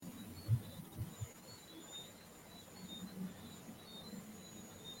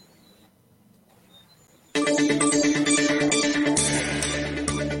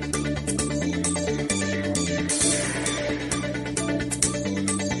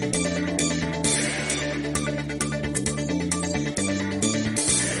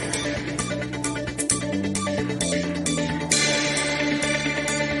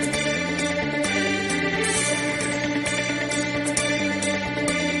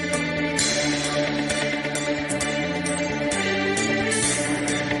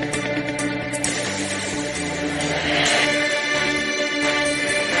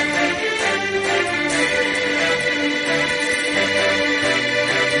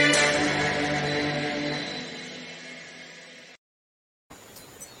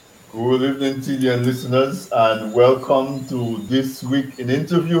Good evening, TDN listeners, and welcome to This Week in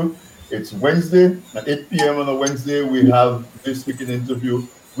Interview. It's Wednesday at 8 p.m. on a Wednesday. We have This Week in Interview,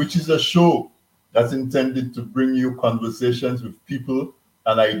 which is a show that's intended to bring you conversations with people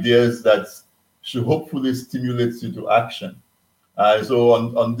and ideas that should hopefully stimulate you to action. So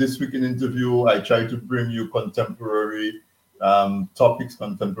on This Week in Interview, I try to bring you contemporary topics,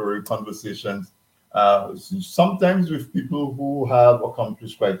 contemporary conversations, sometimes with people who have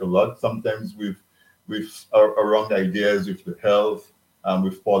accomplished quite a lot, sometimes with around ideas, with the health,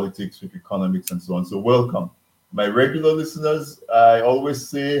 with politics, with economics, and so on. So welcome. My regular listeners, I always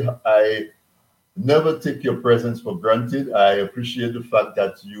say I never take your presence for granted. I appreciate the fact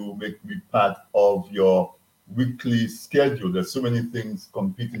that you make me part of your weekly schedule. There's so many things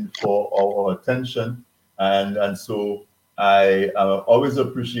competing for our attention, and so I always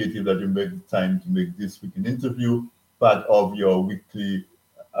appreciate that you make the time to make this week an interview part of your weekly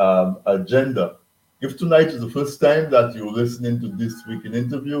agenda. If tonight is the first time that you're listening to this week in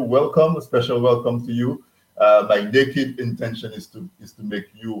interview, welcome, a special welcome to you. My naked intention is to make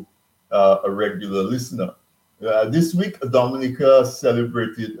you a regular listener. This week, Dominica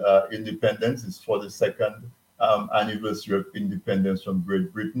celebrated independence. It's for the second anniversary of independence from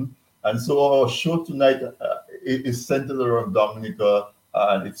Great Britain. And so our show tonight is centered around Dominica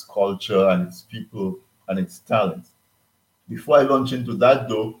and its culture and its people and its talents. Before I launch into that,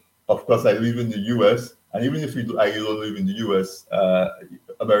 though, of course, I live in the US, and even if I don't live in the US,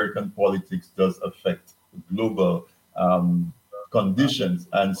 American politics does affect global conditions.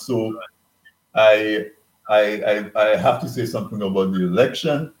 And so I, I have to say something about the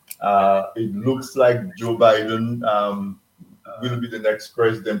election. It looks like Joe Biden will be the next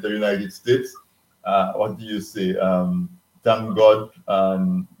president of the United States. What do you say? Thank God,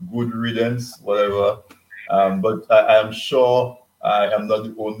 good riddance, whatever. But I am sure I am not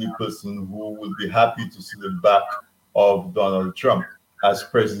the only person who will be happy to see the back of Donald Trump as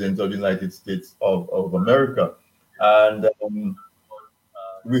president of the United States of America. And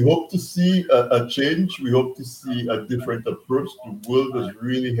we hope to see a change. We hope to see a different approach. The world is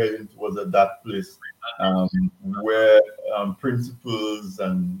really heading towards a dark place where principles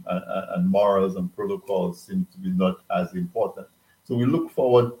and morals and protocols seem to be not as important. So we look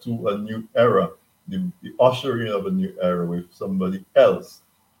forward to a new era, the ushering of a new era with somebody else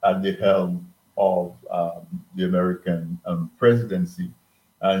at the helm of the American presidency.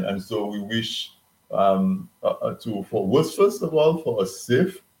 And so we wish for was first of all for a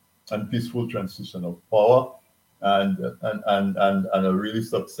safe and peaceful transition of power and a really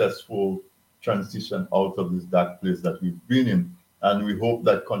successful transition out of this dark place that we've been in. And we hope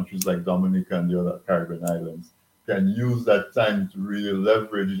that countries like Dominica and the other Caribbean islands can use that time to really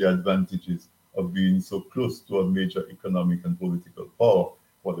leverage the advantages of being so close to a major economic and political power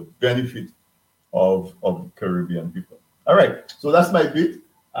for the benefit of Caribbean people. All right, so that's my bit.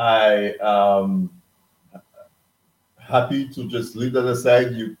 I happy to just leave that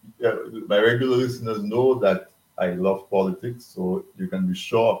aside. My regular listeners know that I love politics, so you can be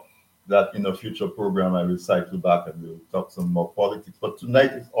sure that in a future program I will cycle back and we'll talk some more politics. But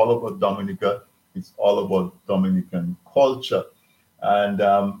tonight it's all about Dominica. It's all about Dominican culture.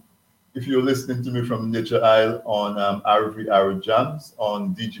 And if you're listening to me from Nature Isle on RV Arrow Jams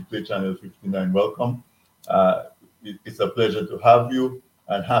on DG Play Channel 59, welcome. It's a pleasure to have you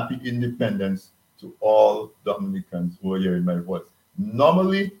and happy independence to all Dominicans who are hearing my voice.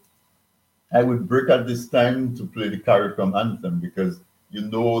 Normally, I would break at this time to play the CARICOM anthem because you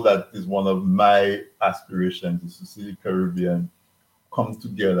know that is one of my aspirations is to see the Caribbean come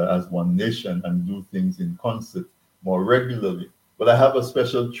together as one nation and do things in concert more regularly. But I have a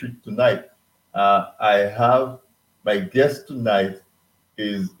special treat tonight. I have my guest tonight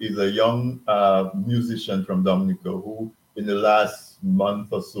is a young musician from Dominica who, in the last month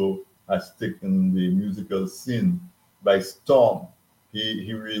or so, has taken the musical scene by storm.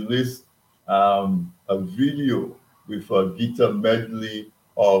 He released a video with a guitar medley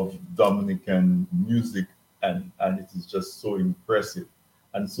of Dominican music, and it is just so impressive.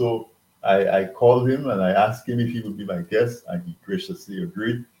 And so I called him and I asked him if he would be my guest, and he graciously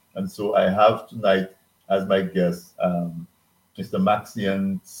agreed. And so I have tonight as my guest Mr.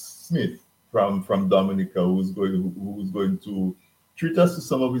 Maxian Smith from Dominica, who's going to treat us to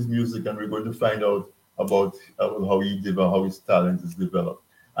some of his music, and we're going to find out about how his talent is developed.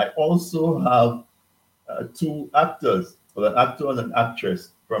 I also have two actors, well, an actor and an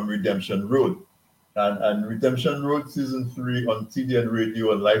actress from Redemption Road. And Redemption Road season 3 on TDN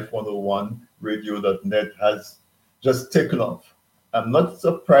Radio and Life 101 radio.net has just taken off. I'm not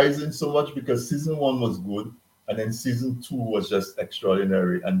surprising so much because season 1 was good And then season 2 was just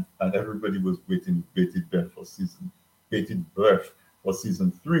extraordinary, and everybody was waiting with bated breath for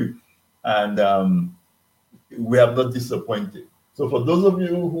season 3. And we have not disappointed. So for those of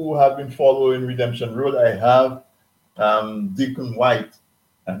you who have been following Redemption Road, I have Deacon White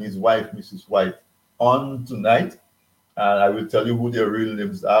and his wife, Mrs. White, on tonight. And I will tell you who their real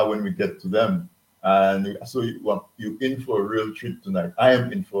names are when we get to them. And so you're in for a real treat tonight. I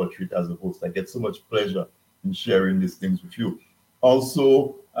am in for a treat as a host. I get so much pleasure in sharing these things with you.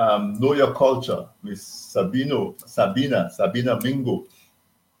 Also, Know Your Culture, Miss Sabina Mingo.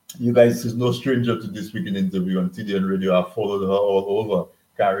 You guys is no stranger to this week in interview on TDN Radio. I've followed her all over,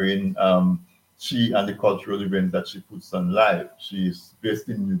 carrying she and the cultural events that she puts on live. She's based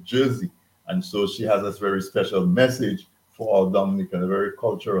in New Jersey, and so she has a very special message for our Dominica, a very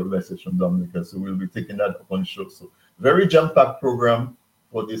cultural message from Dominica. So we'll be taking that up on show. So very jam-packed program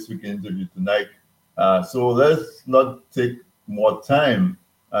for this week in interview tonight. So let's not take more time,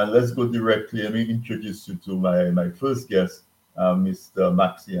 and let's go directly. Let me introduce you to my first guest, Mr.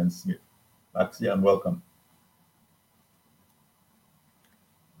 Maxian Smith. Maxian, welcome.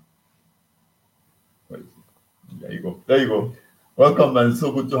 There you go. There you go. Welcome, and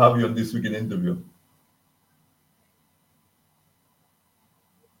so good to have you on this week in interview.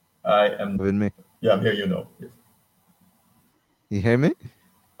 I am. With me. Yeah, I'm hearing you now. Yes. You hear me?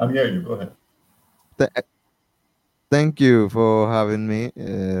 I'm hearing you. Go ahead. Th- Thank you for having me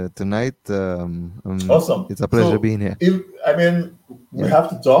tonight. Awesome. It's a pleasure So, being here. we Yeah. have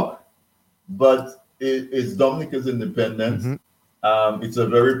to talk, but it's Dominica's independence. Mm-hmm. It's a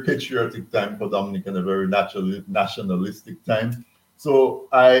very patriotic time for Dominica and a very nationalistic time. So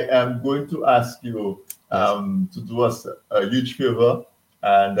I am going to ask you Yes. to do us a huge favor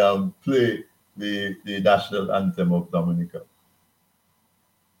and play the national anthem of Dominica.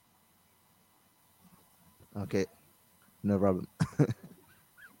 Okay. No problem.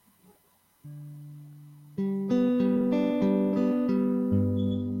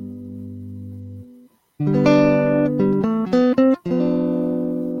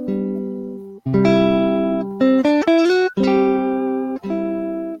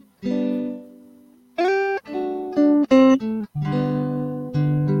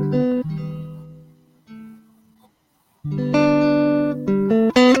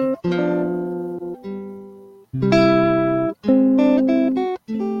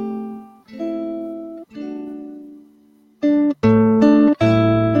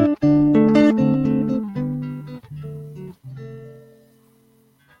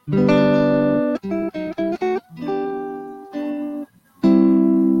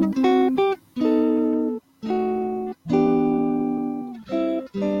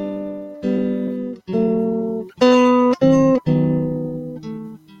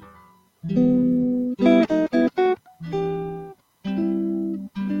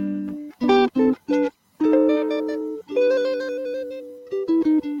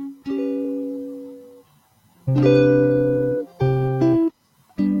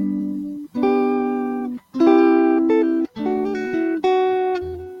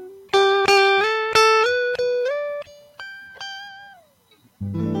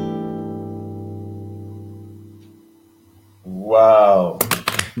 Wow.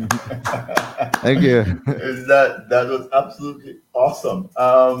 Thank you. That was absolutely awesome.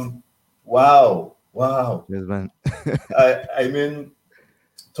 Wow. Wow. Yes, man. I mean,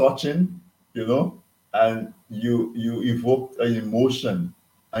 touching, and you evoked an emotion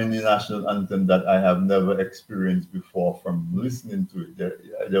in the national anthem that I have never experienced before from listening to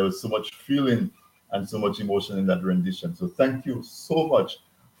it. There was so much feeling and so much emotion in that rendition. So thank you so much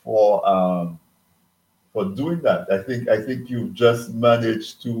for doing that. I think you've just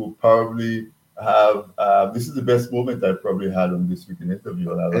managed to probably have this is the best moment I've probably had on this weekend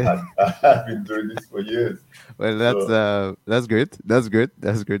interview, and I've had I've been doing this for years. Well, So that's good. That's good.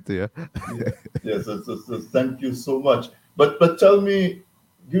 That's good to hear. yeah, yeah. So thank you so much. But tell me,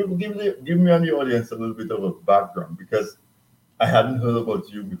 give me and the audience a little bit of a background because I hadn't heard about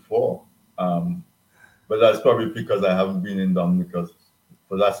you before. Um, but that's probably because I haven't been in Dominica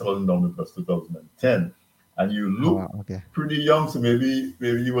for last time I was in Dominica 2010, and you Oh, look wow. Okay. pretty young, so maybe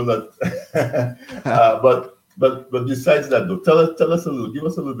you will not. But besides that, though, tell us a little, give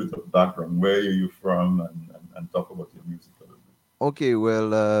us a little bit of background. Where are you from, and talk about your music a little bit. Okay. Well,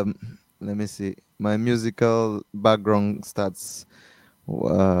 let me see. My musical background starts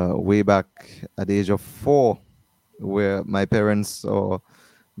way back at the age of 4, where my parents saw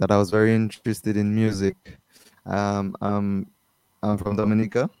that I was very interested in music. Um, um, I'm from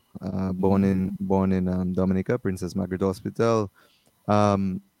Dominica, born in Dominica, Princess Margaret Hospital.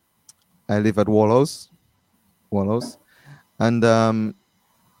 Um, I live at Wall House. Wallace. And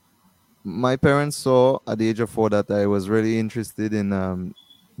my parents saw at the age of 4 that I was really interested in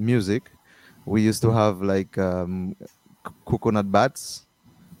music. We used to have like coconut bats,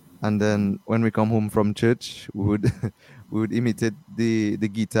 and then when we come home from church, we would we would imitate the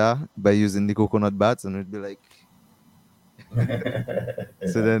guitar by using the coconut bats, and it'd be like.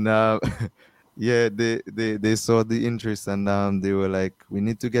 So Yeah. then, yeah, they saw the interest, and they were like, "We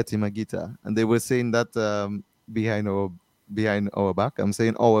need to get him a guitar." And they were saying that behind our back. I'm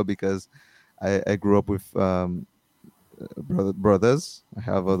saying our because I grew up with brothers. I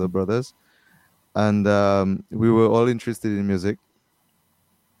have other brothers, and we were all interested in music.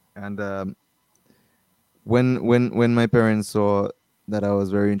 And when my parents saw that I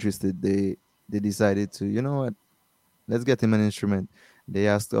was very interested, they decided to, you know what, let's get him an instrument. They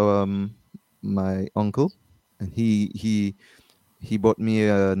asked my uncle, and he bought me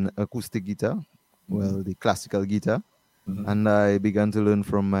an acoustic guitar, Mhm. well, the classical guitar, Mhm. and I began to learn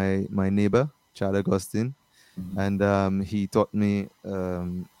from my neighbor, Chad Augustine, Mhm. and he taught me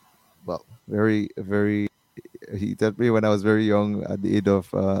well, very. He taught me when I was very young, at the age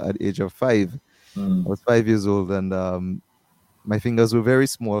of 5. I Mhm. was 5 years old, and my fingers were very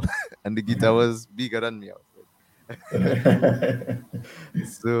small, and the guitar was bigger than me. I was like,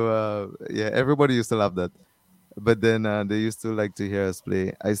 so yeah, everybody used to love that. But then they used to like to hear us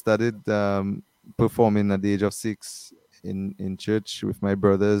play. I started performing at the age of 6 in church with my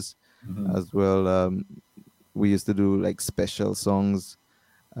brothers Mhm. as well. We used to do like special songs,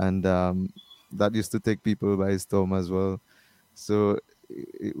 and that used to take people by storm as well. So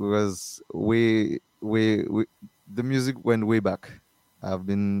it was the music went way back. I've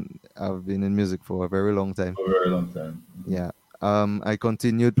been in music for a very long time. For a very long time. Yeah. I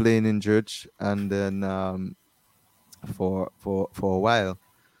continued playing in church, and then for a while.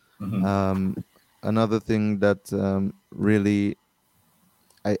 Mhm. Um, Another thing that really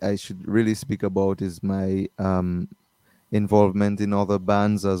I should really speak about is my involvement in other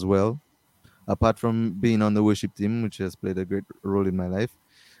bands as well. Apart from being on the worship team, which has played a great role in my life,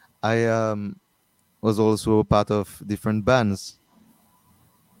 I was also part of different bands.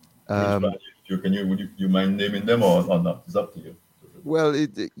 Which band Um, you can you would you mind naming them or not? It's up to you. well,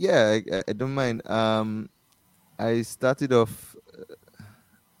 yeah, I don't mind. I started off.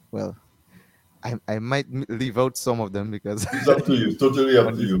 Well, I might leave out some of them because It's up to you. It's totally up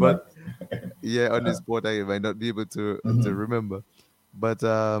on to the you, spot, man. yeah, on the spot I might not be able to Mhm. remember. But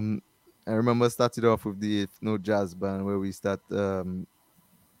I remember started off with the No Jazz band where we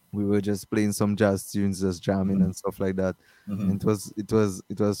were just playing some jazz tunes, just jamming Mhm. and stuff like that. Mhm. And it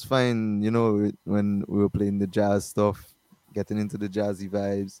was fine, when we were playing the jazz stuff, getting into the jazzy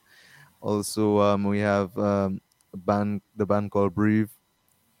vibes. Also, we have the band called Breathe.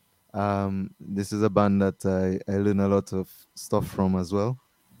 This is a band that I learn a lot of stuff from as well.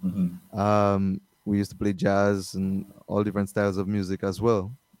 Mhm. We used to play jazz and all different styles of music as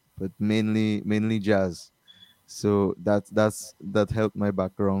well, but mainly jazz. So that helped my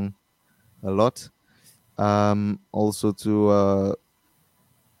background a lot. Also, to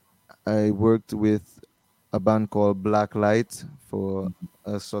I worked with a band called Black Light for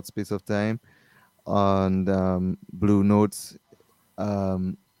a short space of time, and Blue Notes,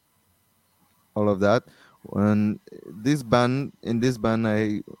 um, all of that. And in this band,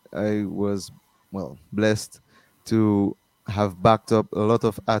 I was, well, blessed to have backed up a lot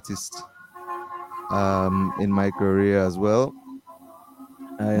of artists in my career as well.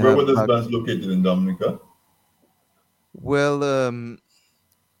 I Where were have those backed, bands located in Dominica? well,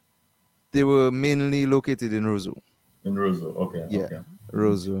 they were mainly located in Roseau. In Roseau. Okay, Yeah, okay. Mhm.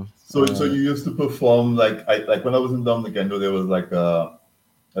 Roseau. So you used to perform like when I was in Dominica, I know there was like a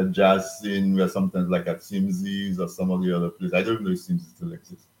jazz scene where sometimes like at Sims's or some of the other places. I don't even know if Sims's still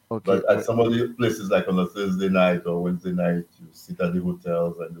exists. Okay. But at some of the places like on a Thursday night or Wednesday night, you sit at the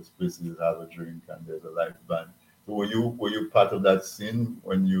hotels and those places have a drink and there's a live band. So were you part of that scene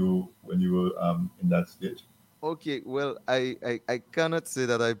when you were in that stage? Okay, well, I cannot say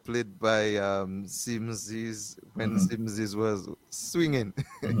that I played by Sims's when Hmm. Sims's was swinging.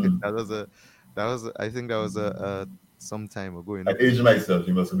 Hmm. I think that was a some time ago, I aged myself.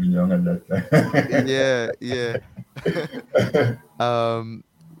 You must have been young at that Yeah, yeah. time. um,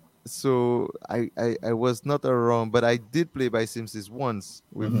 so I was not around, but I did play by Sims's once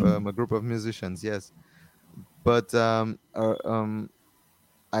with Hmm. a group of musicians. Yes, but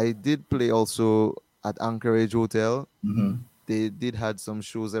I did play also at Anchorage Hotel. Hmm. They did had some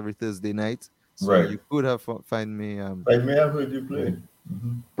shows every Thursday night, so Right. you could have find me I may have heard you play.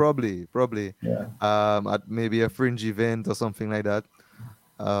 Hmm. probably Yeah. at maybe a fringe event or something like that.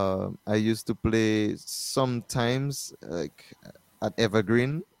 I used to play sometimes like at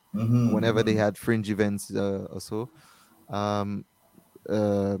Evergreen whenever they Mm-hmm. had fringe events or so. Um,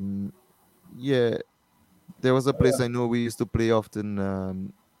 um, yeah, there was a place I know we used to play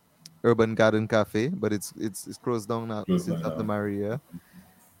often, Urban Garden Cafe, but it's closed down now Close since by after now. Maria.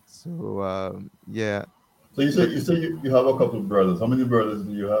 So yeah, So you say but you have a couple of brothers. How many brothers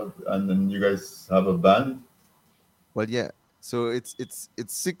do you have? And then you guys have a band? well, yeah. So it's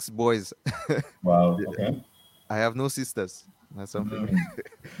six boys. Wow. Okay. I have no sisters. That's something.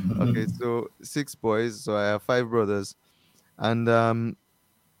 Okay, Mm-hmm. so six boys. So I have five brothers, and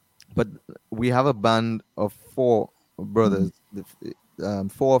but we have a band of four brothers.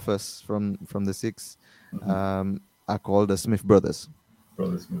 Four of us from the six are called the Smith Brothers.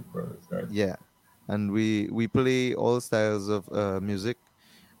 Brother Smith brothers, right? Yeah, and we play all styles of music.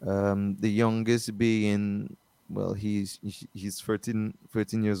 The youngest being, well, he's 13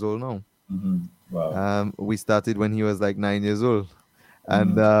 years old now. Mm-hmm. Wow. We started when he was like 9 years old,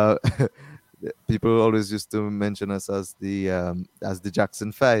 and Mm-hmm. people always used to mention us as the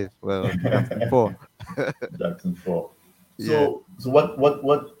Jackson Five. Well, Jackson Four. Jackson 4. Yeah. So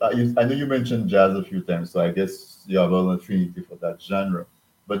what I know you mentioned jazz a few times, so I guess you have an affinity for that genre.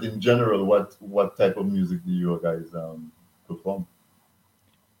 But in general, what type of music do you guys perform?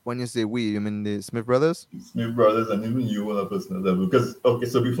 When you say we, you mean the Smith Brothers? Smith Brothers and even you on a personal level. Because okay,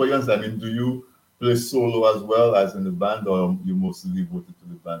 so before you answer, I mean, do you play solo as well as in the band, or you mostly devoted to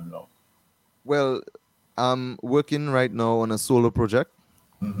the band now? Well, I'm working right now on a solo project,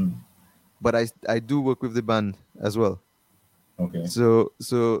 Mm-hmm. but I do work with the band as well. Okay. So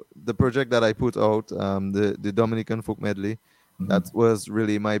the project that I put out, the Dominican folk medley, Mm-hmm. that was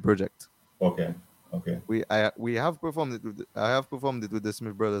really my project. Okay. Okay. We have performed it I have performed it with the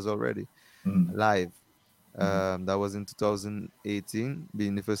Smith Brothers already Mm-hmm. live. Mm-hmm. That was in 2018,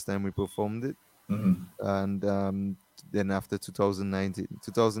 being the first time we performed it, Mm-hmm. and then after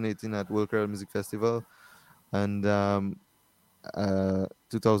 2018 at World Creole Music Festival, and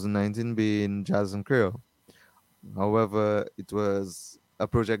 2019 being Jazz and Creole. However, it was a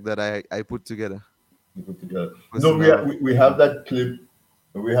project that I put together We put together. No, personal. we have that clip.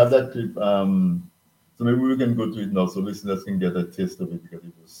 We have that clip. So maybe we can go to it now, so listeners can get a taste of it because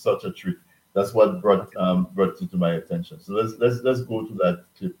it was such a treat. That's what Okay. brought it to my attention. So let's go to that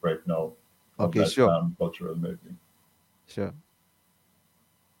clip right now of Okay, that sure, cultural medley. sure.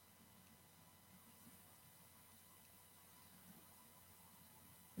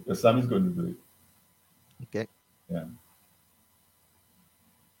 Sam is going to do it. Okay. Yeah.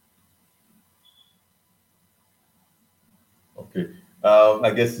 Okay.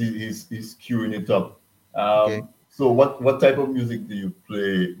 I guess he's queuing it up. Okay. So what type of music do you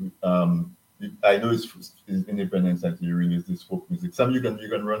play? I know it's Independence that you release this folk music. Sam, you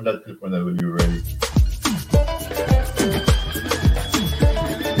can run that clip whenever you're ready.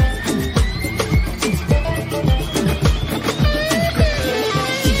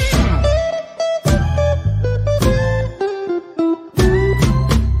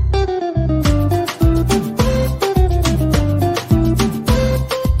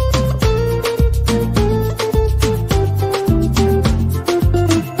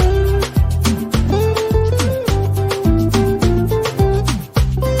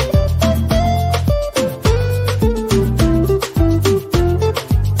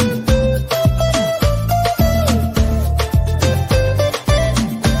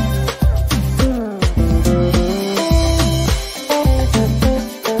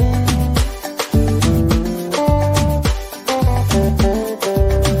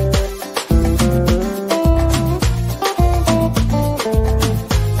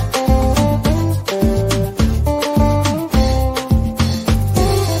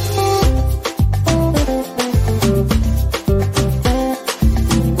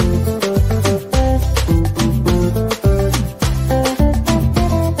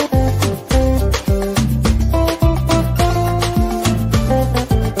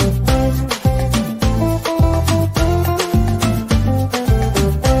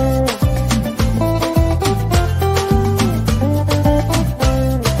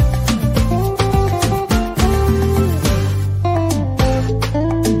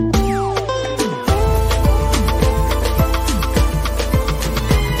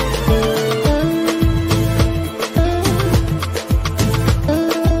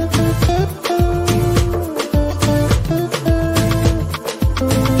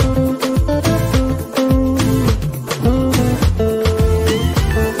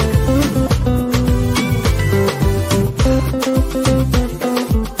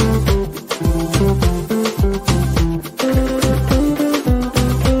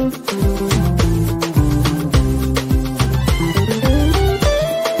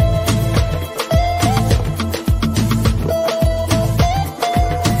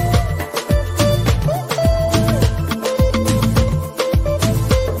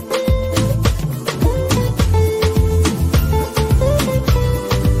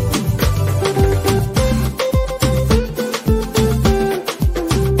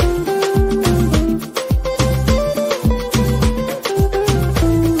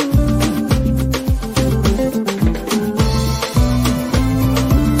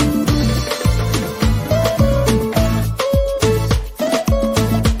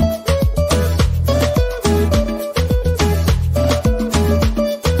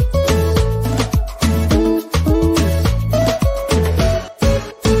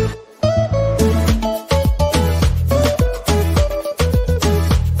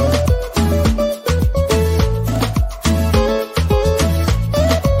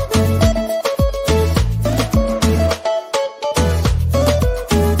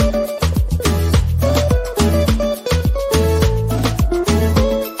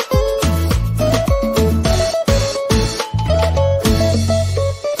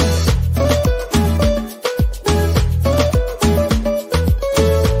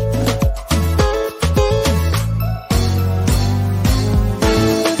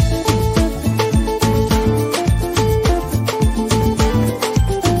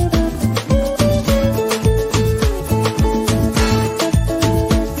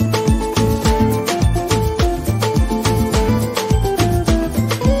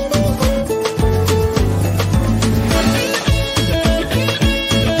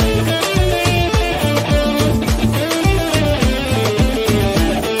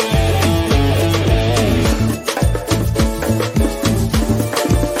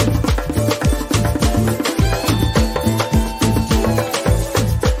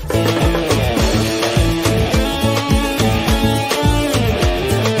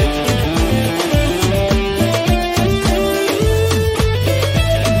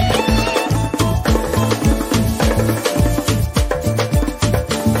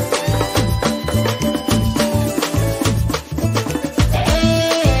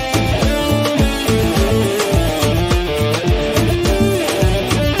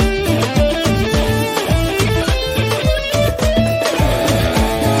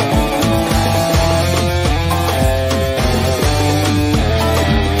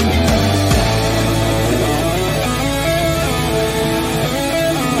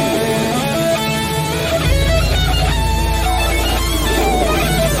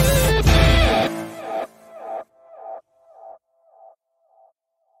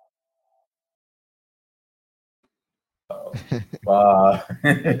 Wow.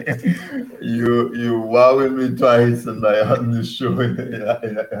 You wowing me twice and I on the show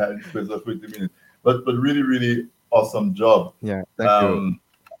in space of 20 minutes. But really, really awesome job. Yeah, thank you. Um,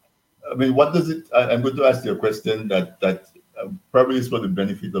 I mean, what does it? I'm going to ask you a question that probably is for the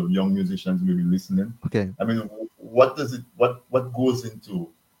benefit of young musicians maybe listening. Okay. I mean, what does it? What goes into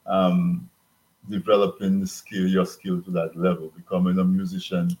um, developing the skill, your skill to that level, becoming a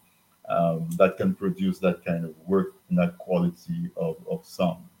musician that can produce that kind of work and that quality of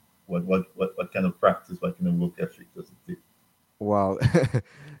song? What kind of practice, what kind of work ethic does it take? Wow.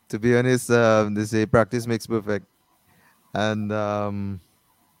 To be honest, they say practice makes perfect, and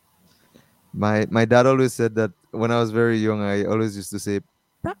my dad always said that when I was very young. I always used to say,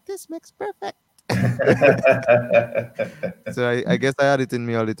 "Practice makes perfect." So I guess I had it in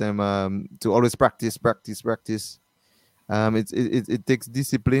me all the time, to always practice, practice, practice. It takes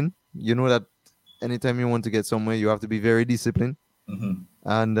discipline. You know that anytime you want to get somewhere, you have to be very disciplined, Mhm.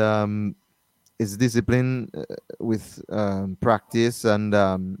 and it's discipline with practice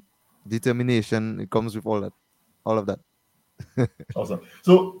and determination. It comes with all of that. Awesome.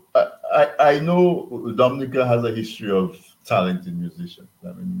 So I know Dominica has a history of talented musicians.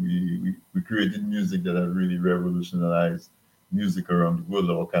 I mean, we created music that has really revolutionized music around the world.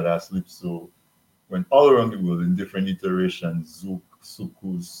 Our Okada Calypso went all around the world in different iterations, Zouk,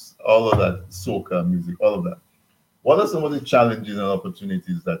 Sukus, all of that, soca music, all of that. What are some of the challenges and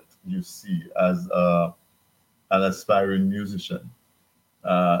opportunities that you see as an aspiring musician?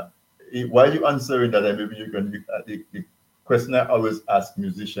 Uh, while you answering that, and maybe you can. The question I always ask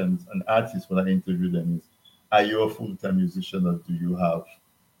musicians and artists when I interview them is: are you a full-time musician, or do you have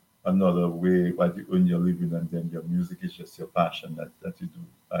another way where you earn your living and then your music is just your passion that you do?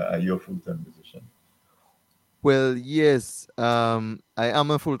 Are you a full-time musician? Well, yes, I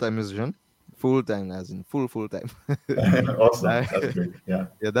am a full-time musician. Full-time, as in full-time. Awesome, I, that's great. Yeah.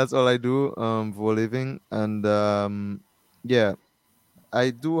 yeah, that's all I do for a living, and yeah,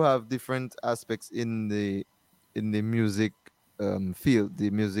 I do have different aspects in the music field, the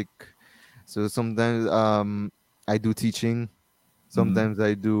music. So sometimes I do teaching, Hmm. sometimes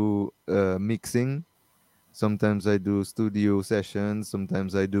I do mixing, sometimes I do studio sessions,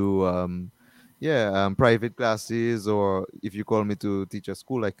 sometimes I do yeah, private classes, or if you call me to teach a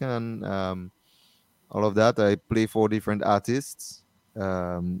school, I can. All of that. I play for different artists.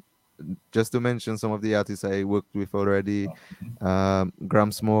 Um, just to mention some of the artists I worked with already: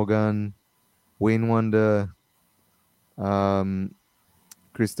 Gramps Morgan, Wayne Wonder, um,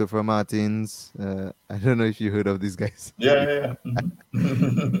 Christopher Martins. I don't know if you heard of these guys, Yeah, yeah, yeah.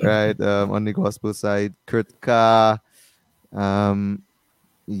 Mhm. right? On the gospel side, Kurt Carr. Um,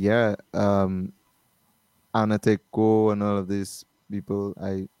 yeah, Anna Teko and all of these people.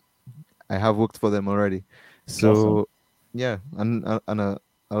 I have worked for them already. Awesome. So yeah, and a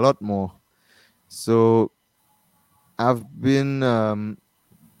lot more. So I've been um,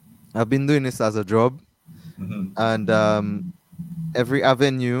 I've been doing this as a job, Hmm. and every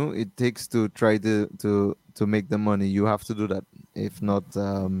avenue it takes to try to make the money, you have to do that. If not,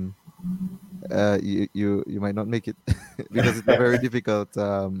 you might not make it because it's a very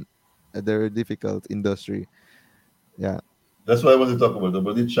difficult industry. Yeah. That's what I want to talk about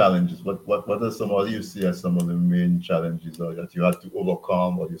the challenges. What are some of you see as some of the main challenges or that you had to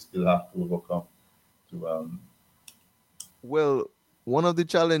overcome or you still have to overcome to Well, one of the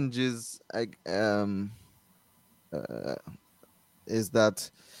challenges uh, is that,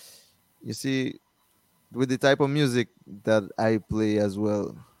 you see, with the type of music that I play as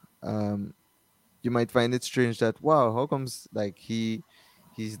well, um, you might find it strange that, wow, how comes like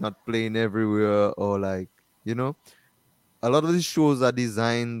he's not playing everywhere, or like, you know, a lot of these shows are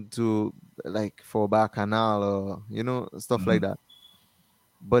designed to, like, for bacchanal, or stuff like Mhm. that.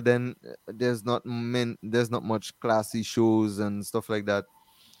 But then there's not much classy shows and stuff like that,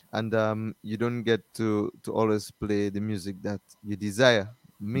 and you don't get to always play the music that you desire.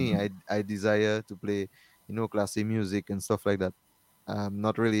 Me, Mhm. I desire to play, classy music and stuff like that. I'm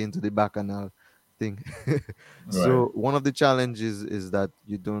not really into the bacchanal thing. Right. So one of the challenges is that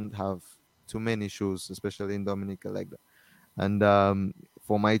you don't have too many shows, especially in Dominica, like that. And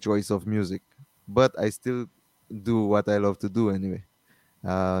for my choice of music, but I still do what I love to do anyway.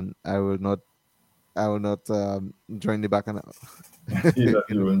 I will not join the bacchanal. You don't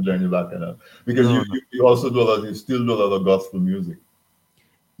you know, even journey back enough because no, no. you also do a lot. You still do a lot of gospel music.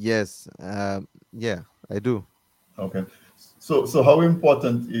 Yes, yeah, I do. Okay. So how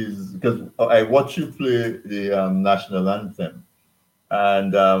important is because I watch you play the national anthem.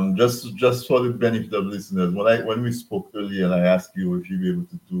 And just for the benefit of listeners, when we spoke earlier, and I asked you if you'd be able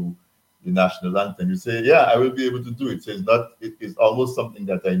to do the national anthem. You say, yeah, I will be able to do it. So it's not, it's almost something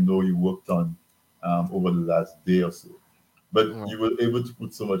that I know you worked on over the last day or so. But Right. you were able to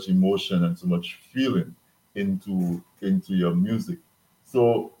put so much emotion and so much feeling into your music.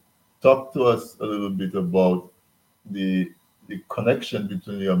 So talk to us a little bit about the the connection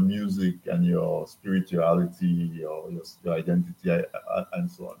between your music and your spirituality, your identity,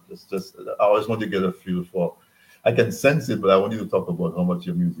 and so on. Just I always want to get a feel for. I can sense it, but I want you to talk about how much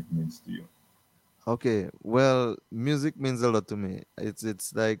your music means to you. Okay. Well, music means a lot to me.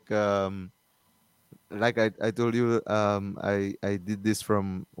 It's like I told you, I did this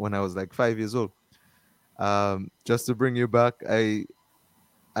from when I was like 5 years old. Just to bring you back, I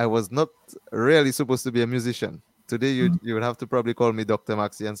was not really supposed to be a musician. Today Mm. you would have to probably call me Dr.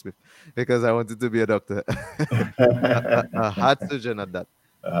 Maxian Smith because I wanted to be a doctor, a heart surgeon at that.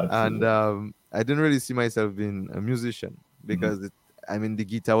 And Absolutely. I didn't really see myself being a musician Mhm. because I mean the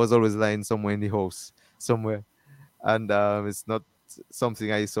guitar was always lying somewhere in the house somewhere, and it's not something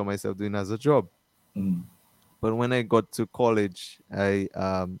I saw myself doing as a job. Mm. But when I got to college, I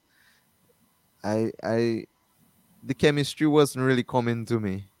the chemistry wasn't really coming to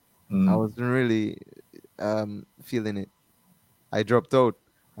me. I Mm. wasn't really feeling it. I dropped out,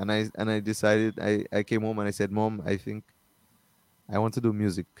 and I decided, I came home and I said, Mom, I think I want to do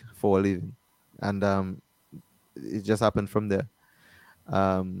music for a living, and it just happened from there.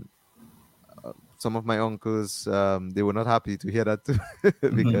 Um, some of my uncles, they were not happy to hear that too,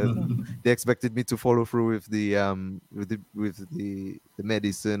 because they expected me to follow through with the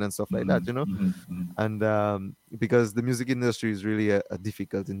medicine and stuff like that, Mhm. you know. Mhm. Mhm. And because the music industry is really a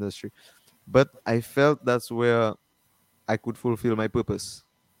difficult industry, but I felt that's where I could fulfill my purpose,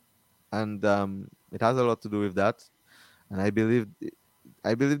 and it has a lot to do with that. And I believe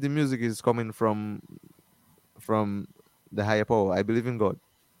the music is coming from the higher power. I believe in God.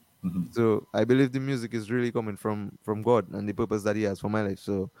 Mhm. So I believe the music is really coming from God and the purpose that He has for my life.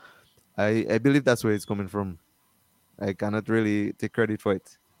 So I believe that's where it's coming from. I cannot really take credit for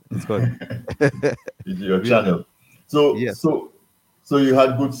it. It's God. It's your Really. channel. So Yes. so so you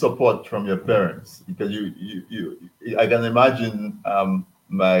had good support from your parents because you I can imagine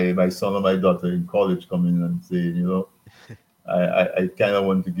my son or my daughter in college coming and saying, I kind of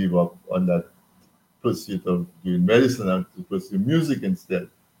want to give up on that pursuit of doing medicine and to pursue music instead.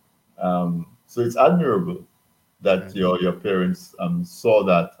 So it's admirable that Right. your parents saw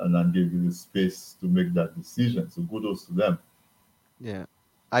that and then gave you the space to make that decision. So kudos to them. Yeah.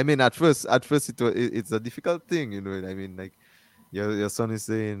 I mean, at first it's a difficult thing, I mean, like your son is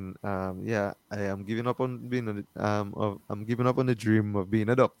saying, yeah, I am giving up on being I'm giving up on the dream of being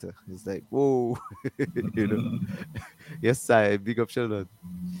a doctor. It's like, whoa, you know. Yes, I big up Sheldon.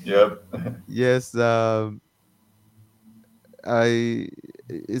 Yep. Yes, I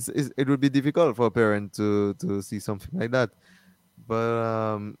it would be difficult for a parent to see something like that,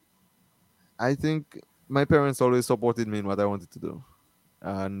 but I think my parents always supported me in what I wanted to do,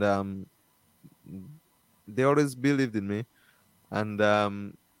 and they always believed in me, and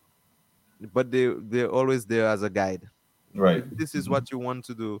but they're always there as a guide. If Right. this is Mhm. what you want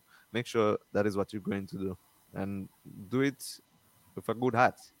to do, make sure that is what you're going to do, and do it with a good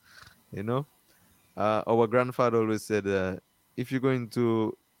heart. You know, our grandfather always said, if you're going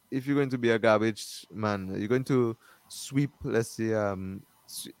to if you're going to be a garbage man, you're going to sweep, let's say,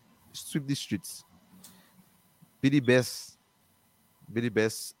 sweep the streets. Be the best, be the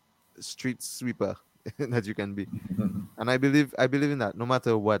best street sweeper that you can be. And I believe in that. No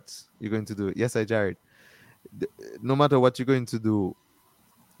matter what you're going to do, yes, I Jared. th- No matter what you're going to do,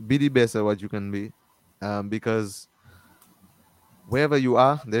 be the best at what you can be, because wherever you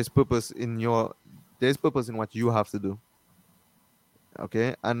are, there's purpose in what you have to do.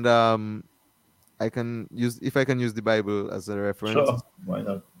 Okay, and if I can use the Bible as a Sure. reference, Why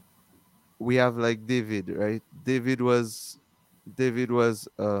not? we have like David, right? David was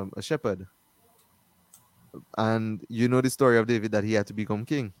a shepherd, and you know the story of David, that he had to become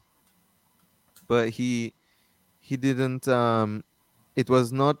king, but he didn't. It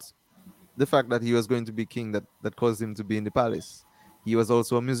was not the fact that he was going to be king that caused him to be in the palace. He was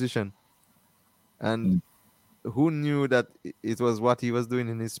also a musician, and Mm. who knew that it was what he was doing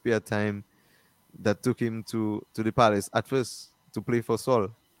in his spare time that took him to the palace at first to play for Saul.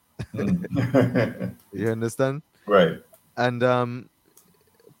 Mm. You understand? Right. And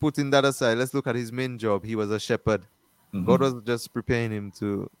putting that aside, let's look at his main job. He was a shepherd. God Hmm. was just preparing him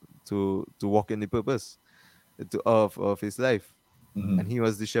to walk in the purpose of his life, Hmm. and he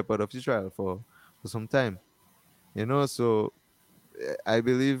was the shepherd of Israel for some time. So I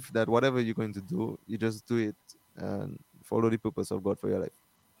believe that whatever you're going to do, you just do it and follow the purpose of God for your life.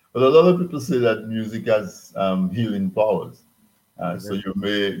 But a lot of people say that music has healing powers. So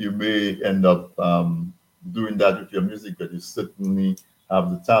Exactly. you may end up doing that with your music, but you certainly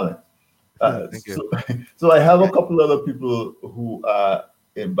have the talent. Thank you. So, so I have a couple other people who are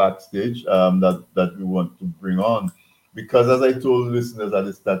in backstage that we want to bring on, because as I told listeners at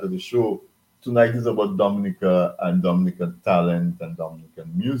the start of the show, tonight is about Dominica and Dominican talent and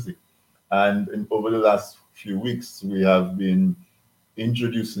Dominican music. And over the last few weeks, we have been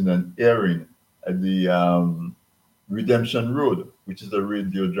introducing and airing the Redemption Road, which is a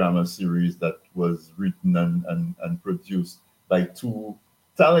radio drama series that was written and produced by two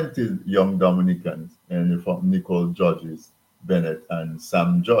talented young Dominicans, and from Nicole Georges Bennett and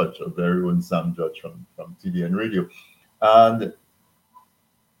Sam George, a very own Sam George from TDN Radio. And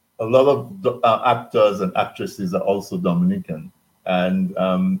a lot of actors and actresses are also Dominican. And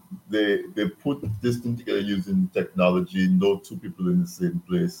they put this thing together using technology, no two people in the same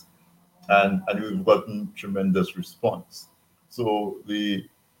place, and we've gotten tremendous response. So the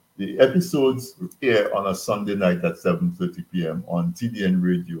episodes air on a Sunday night at 7:30 p.m. on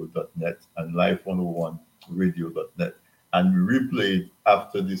tdnradio.net and live101radio.net, and we replay it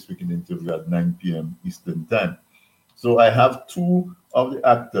after this weekend interview at 9 p.m. Eastern Time. So I have two of the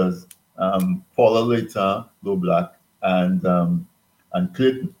actors, Paula Leita, Low Black, and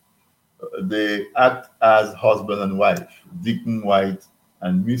Clayton. They act as husband and wife, Deacon White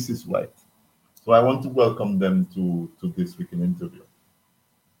and Mrs. White. So I want to welcome them to this weekend interview.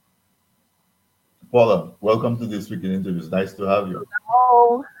 Paula, welcome to this weekend interview. It's nice to have you.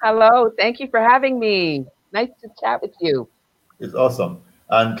 Oh, hello. Thank you for having me. Nice to chat with you. It's awesome.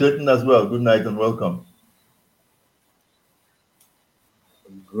 And Clayton as well. Good night and welcome.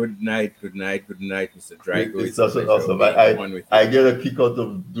 Good night, Mr. Drago. It's It's a also pleasure awesome. being on with I you. get a kick out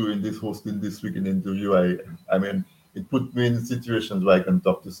of doing this, hosting this weekend interview. I mean, it put me in situations where I can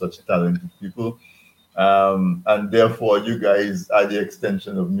talk to such talented people. And therefore, you guys are the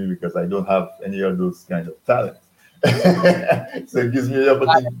extension of me because I don't have any of those kind of talents. So it gives me the Got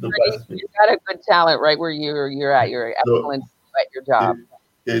opportunity to participate. You got a good talent right where you're at. You're So excellent at your it, job.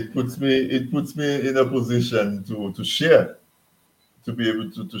 it puts me in a position to share, to be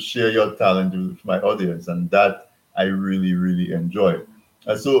able to share your talent with my audience, and that I really really enjoy.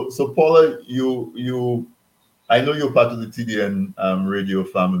 So Paula, you I know you're part of the TDN radio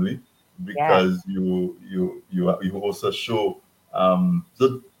family Yes. because you host a show.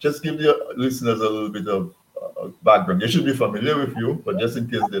 So just give the listeners a little bit of background. They should be familiar with you, but just in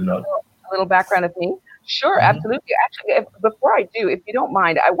case they're not. A little background of me. Sure, Mhm. absolutely. Actually, before I do, if you don't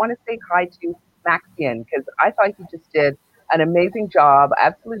mind, I want to say hi to Maxian because I thought he just did an amazing job. I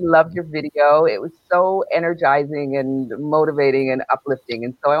absolutely loved your video. It was so energizing and motivating and uplifting.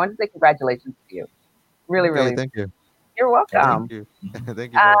 And so I want to say congratulations to you. Really, Okay, really. thank you. You're Thank welcome. you. Thank you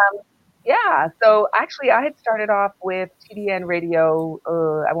very Yeah, so actually, I had started off with TDN radio.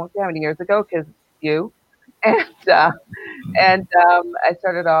 I won't say how many years ago because you, and I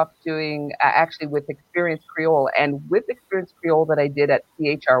started off doing actually with Experience Creole, and with Experience Creole that I did at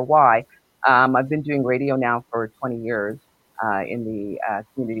CHRY. I've been doing radio now for 20 years in the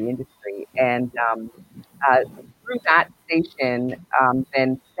community industry, and uh, through that station,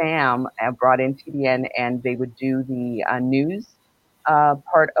 then Sam brought in TDN, and they would do the news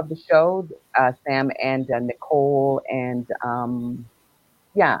part of the show. Sam and Nicole and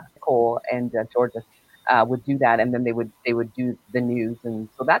yeah, Nicole and Georgia would do that, and then they would do the news, and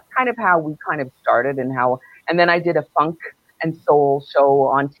so that's kind of how we kind of started, and then I did a funk and soul show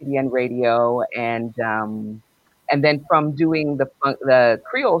on TDN radio, and then from doing the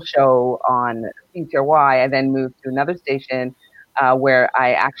Creole show on CTRY, I then moved to another station where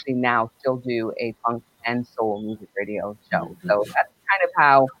I actually now still do a funk and soul music radio show. So that's kind of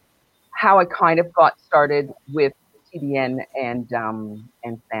how I kind of got started with TDN and Sam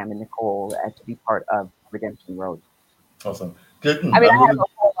and Nicole to be part of Redemption Road. Awesome, I Clayton. mean, I have a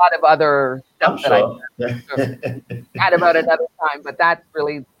whole lot of other stuff I'm that I sure. could chat about another time, but that's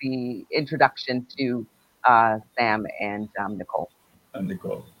really the introduction to Sam and Nicole. And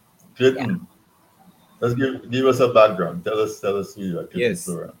Nicole, Yeah. Clayton, let's give us a background. Tell us who you are, Clayton Yes.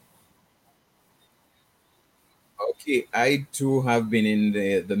 Flora. Okay, I too have been in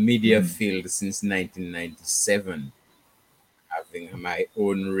the media Mhm. field since 1997, having my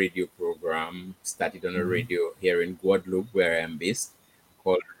own radio program. Started on a Mhm. radio here in Guadeloupe, where I am based,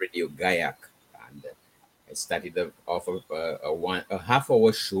 called Radio Gayak. And I started off of a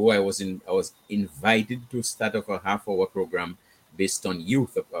half-hour show. I was invited to start off a half-hour program based on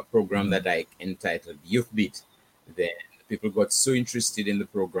youth, a program Mhm. that I entitled Youth Beat. Then people got so interested in the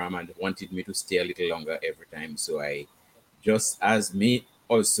program and wanted me to stay a little longer every time. So I, just as me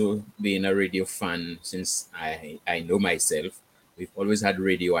also been a radio fan since I know myself. We've always had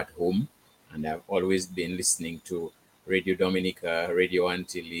radio at home, and I've always been listening to Radio Dominica, Radio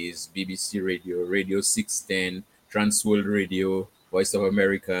Antilles, BBC Radio, Radio 610, Transworld Radio, Voice of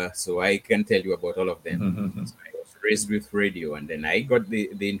America. So I can tell you about all of them. So I was raised with radio, and then I got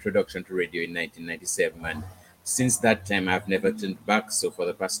the introduction to radio in 1997. And since that time, I've never turned back. So for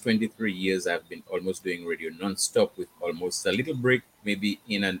the past 23 years, I've been almost doing radio non-stop with almost a little break, maybe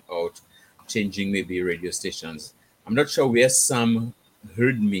in and out, changing maybe radio stations. I'm not sure where Sam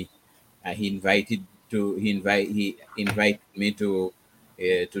heard me. He invited me to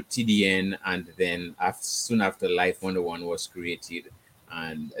TDN, and then soon after Life 101 was created,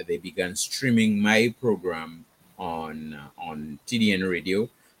 and they began streaming my program on TDN radio.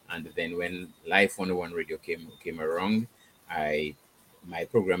 And then when Life 101 radio came around, my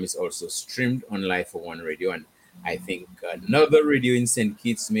program is also streamed on Life 101 radio. And I think another radio in St.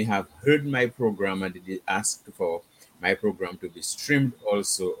 Kitts may have heard my program, and they asked for my program to be streamed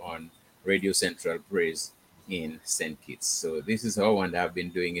also on Radio Central Praise in St. Kitts. So this is how, and I've been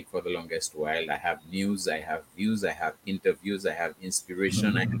doing it for the longest while. I have news, I have views, I have interviews, I have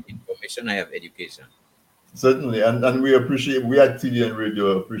inspiration, I have information, I have education. Certainly, and we at TDN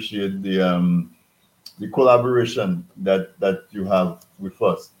Radio appreciate the collaboration that you have with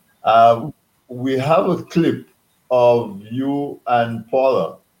us. We have a clip of you and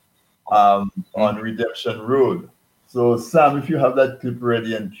Paula on Redemption Road. So Sam, if you have that clip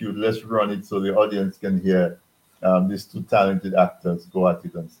ready and queued, let's run it so the audience can hear these two talented actors go at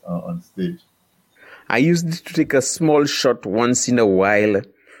it on stage. I used to take a small shot once in a while.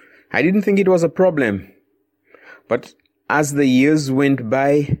 I didn't think it was a problem. But as the years went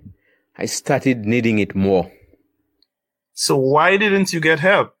by, I started needing it more. So why didn't you get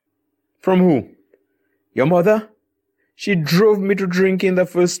help? From who? Your mother? She drove me to drink in the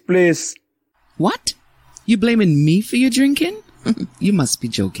first place. What? You blaming me for your drinking? You must be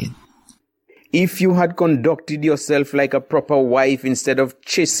joking. If you had conducted yourself like a proper wife instead of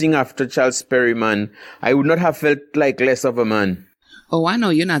chasing after Charles Perryman, I would not have felt like less of a man. Oh, I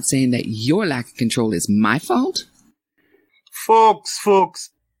know you're not saying that your lack of control is my fault.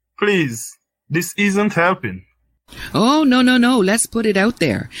 Folks, please, this isn't helping. Oh, no. Let's put it out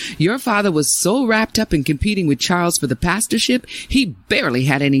there. Your father was so wrapped up in competing with Charles for the pastorship, he barely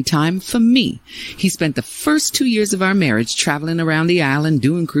had any time for me. He spent the first 2 years of our marriage traveling around the island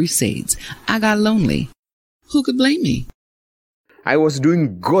doing crusades. I got lonely. Who could blame me? I was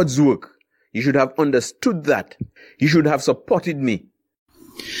doing God's work. You should have understood that. You should have supported me.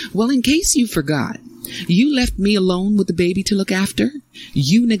 Well, in case you forgot, you left me alone with the baby to look after.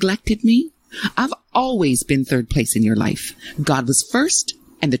 You neglected me. I've always been third place in your life. God was first,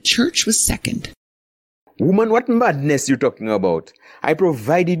 and the church was second. Woman, what madness you talking about? I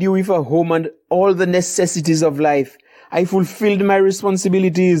provided you with a home and all the necessities of life. I fulfilled my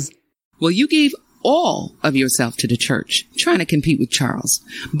responsibilities. Well, you gave all of yourself to the church, trying to compete with Charles.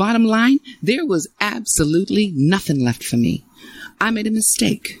 Bottom line, there was absolutely nothing left for me. I made a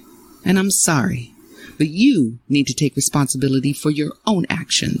mistake, and I'm sorry. But you need to take responsibility for your own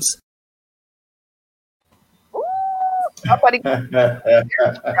actions. Somebody.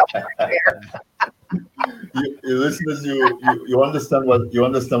 You listeners, you understand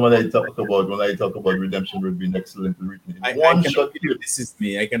what I talk about when I talk about Redemption Road being excellently written. I cannot believe this is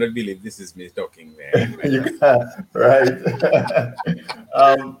me. I cannot believe this is me talking there. Right.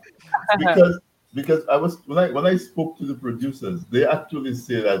 Because I was when I spoke to the producers, they actually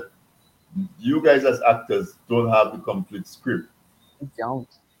say that you guys as actors don't have the complete script. You don't.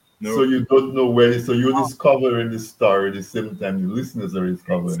 No. So you don't know where. So you're discovering the story at the same time the listeners are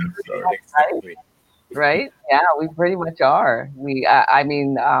discovering the story. Exactly. Right? Yeah, we pretty much are. I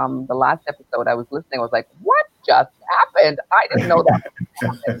mean, the last episode I was listening, I was like, what just happened? I didn't know that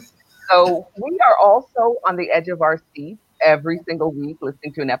happened. So we are also on the edge of our seat every single week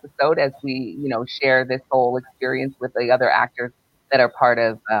listening to an episode as we, share this whole experience with the other actors that are part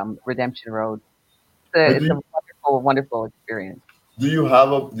of Redemption Road. It's a wonderful, wonderful experience. Do you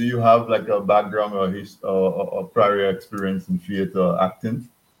have like a background or prior experience in theater acting?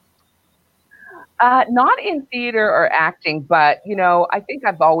 Not in theater or acting, but I think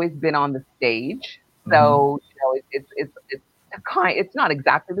I've always been on the stage. So it's not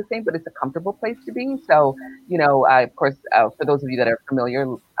exactly the same, but it's a comfortable place to be. So of course, for those of you that are familiar,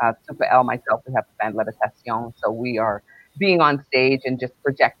 Super L, myself, we have the band Levitation. So we are being on stage and just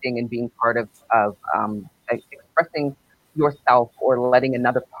projecting and being part of expressing yourself or letting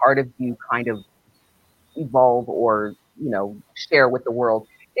another part of you kind of evolve or share with the world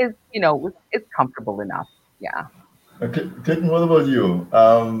is it's comfortable enough. Yeah. Clayton, what about you?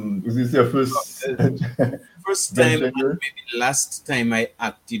 Was this your first First time venture and into it? maybe last time I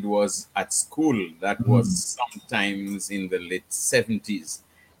acted was at school. That was Mhm. sometimes in the late 70s,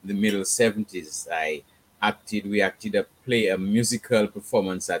 the middle 70s. We acted a play, a musical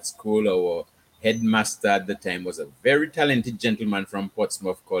performance at school. Our headmaster at the time was a very talented gentleman from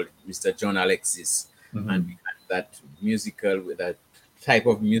Portsmouth called Mr. John Alexis. And we Mhm. had that musical with that type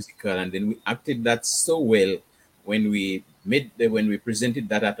of musical. And then we acted that so well when we presented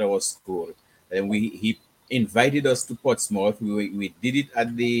that at our school. And he invited us to Portsmouth. We did it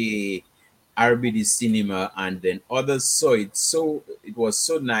at the RBD Cinema, and then others saw it. So it was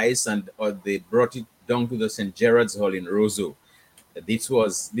so nice, and they brought it down to the St. Gerard's Hall in Roseau. This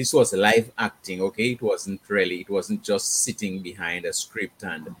was live acting. Okay, it wasn't just sitting behind a script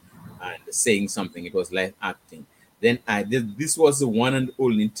and saying something. It was live acting. Then this was the one and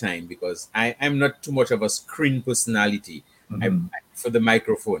only time, because I'm not too much of a screen personality. Mhm. I for the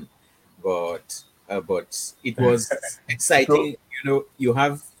microphone, but it was exciting. So, You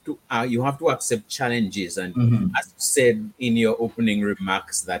have to accept challenges, and mhm. as you said in your opening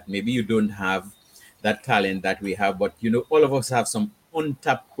remarks, that maybe you don't have that talent that we have, but all of us have some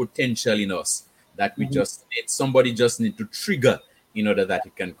untapped potential in us that we Mhm. just need somebody just need to trigger in order that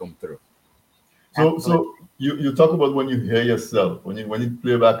it can come through. Absolutely. So you talk about when you hear yourself, when you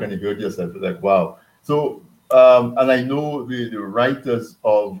play back and you hear yourself, it's like wow. So and I know the writers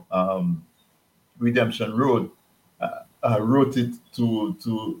of Redemption Road wrote it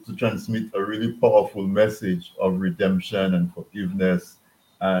to transmit a really powerful message of redemption and forgiveness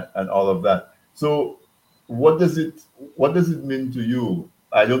and all of that. So what does it mean to you?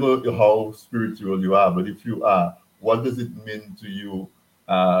 I don't know how spiritual you are, but if you are, what does it mean to you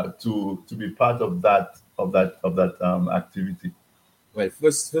to be part of that activity? Well,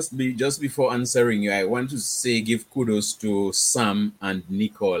 just before answering you, I want to give kudos to Sam and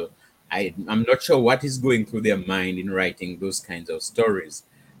Nicole. I'm not sure what is going through their mind in writing those kinds of stories,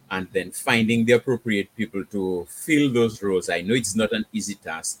 and then finding the appropriate people to fill those roles. I know it's not an easy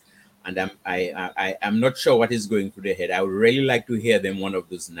task, and I'm not sure what is going through their head. I would really like to hear them one of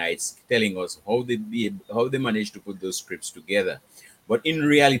those nights telling us how they managed to put those scripts together. But in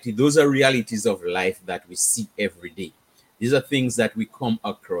reality, those are realities of life that we see every day. These are things that we come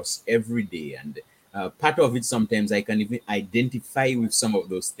across every day, and part of it sometimes I can even identify with some of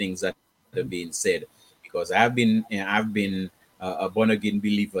those things that are being said, because I've been a born again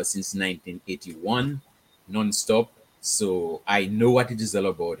believer since 1981, non-stop. So I know what it is all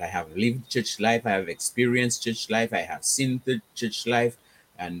about. I have lived church life. I have experienced church life. I have seen the church life,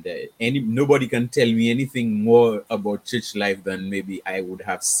 and nobody can tell me anything more about church life than maybe I would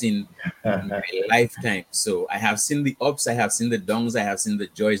have seen in my lifetime. So I have seen the ups, I have seen the downs, I have seen the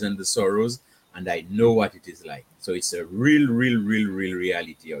joys and the sorrows, and I know what it is like. So it's a real, real, real, real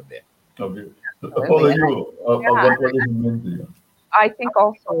reality out there. Okay. Absolutely. Apollo, you Yeah, what does it mean to you? I think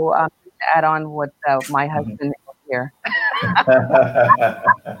also just to add on what my Mhm. husband here,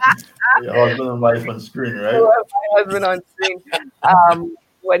 Your husband and wife on screen, right? my husband on screen,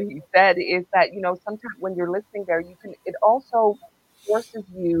 what he said is that sometimes when you're listening there, it also forces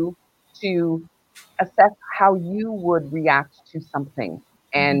you to assess how you would react to something, Mhm.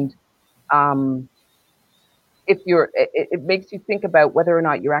 and um, if it makes you think about whether or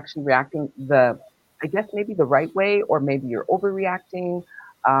not you're actually reacting I guess maybe the right way, or maybe you're overreacting.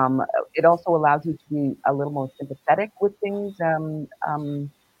 Um, it also allows you to be a little more sympathetic with things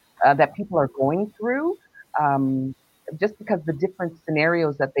that people are going through, um, just because the different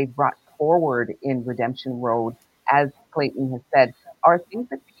scenarios that they brought forward in Redemption Road, as Clayton has said, are things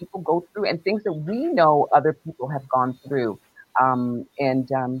that people go through and things that we know other people have gone through. And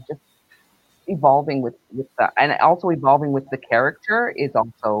just evolving with the and also evolving with the character is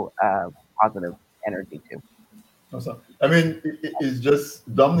also positive energy too. Awesome. I mean, it's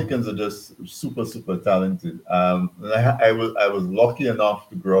just Dominicans are just super, super talented. And I was lucky enough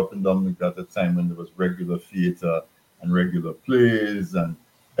to grow up in Dominica at the time when there was regular theater and regular plays, and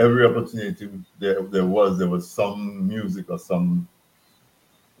every opportunity there was some music or some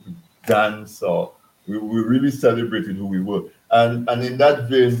dance, or we really celebrated who we were. And in that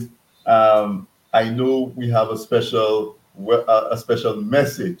vein, I know we have a special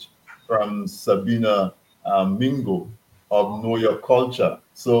message from Sabina Mingo of Know Your Culture.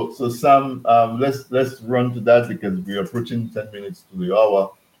 So Sam, let's run to that because we are approaching 10 minutes to the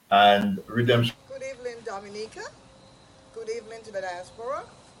hour, and redemption. Good evening, Dominica. Good evening to the diaspora.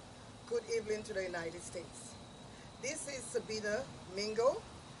 Good evening to the United States. This is Sabina Mingo,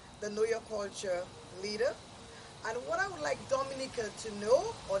 the Know Your Culture leader. And what I would like Dominica to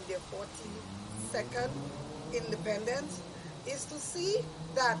know on their 42nd independence is to see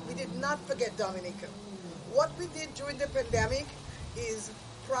that we did not forget Dominica. What we did during the pandemic is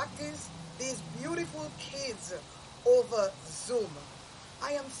practice these beautiful kids over Zoom.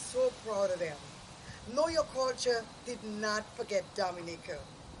 I am so proud of them. Know Your Culture did not forget Dominica.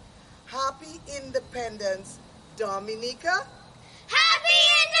 Happy Independence, Dominica. Happy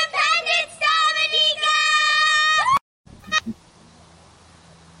Independence, Dominica!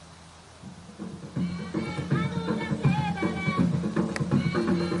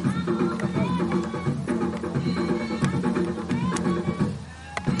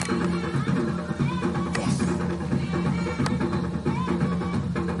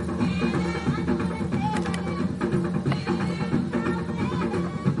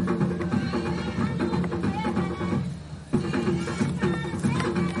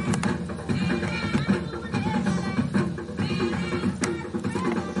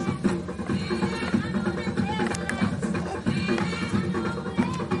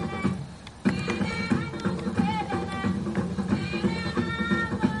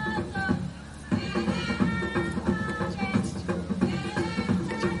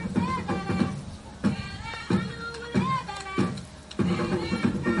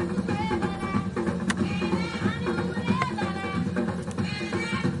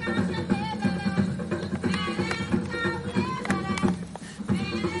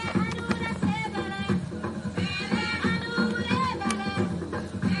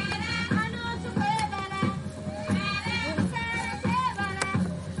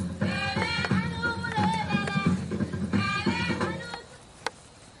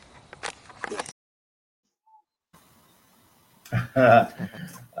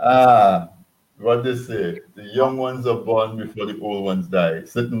 Ah, what they say, the young ones are born before the old ones die.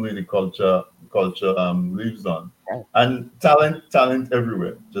 Certainly, the culture lives on, and talent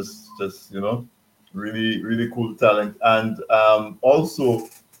everywhere. Just really cool talent, and also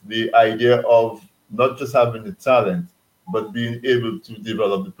the idea of not just having the talent, but being able to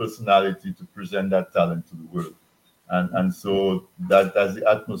develop the personality to present that talent to the world, and so that's the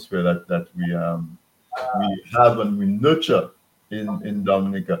atmosphere that we have and we nurture in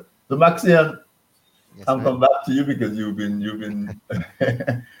Dominica. So Maxian, Yes, I'm man. coming back to you because you've been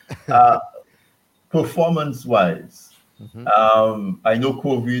uh, performance wise. Hmm. I know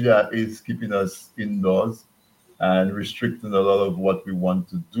COVID is keeping us indoors and restricting a lot of what we want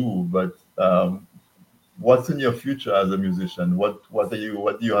to do. But what's in your future as a musician? What do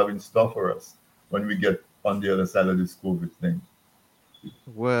you have in store for us when we get on the other side of this COVID thing?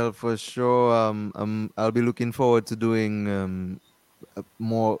 Well, for sure, I'll be looking forward to doing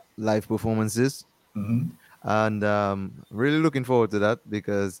more live performances, Hmm. and really looking forward to that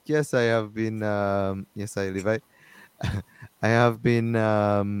because yes, I have been yes, I Levi, I have been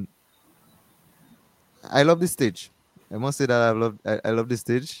I love this stage. I must say that I love this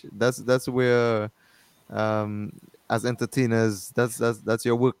stage. That's where um as entertainers, that's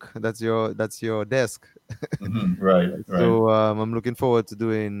your work. That's your desk. Hmm. Right, right. So I'm looking forward to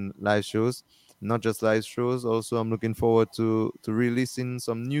doing live shows, not just live shows. Also, I'm looking forward to releasing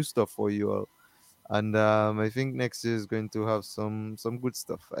some new stuff for you all. And I think next year is going to have some good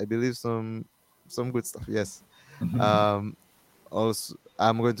stuff. I believe some good stuff. Yes. Hmm. Um, Also,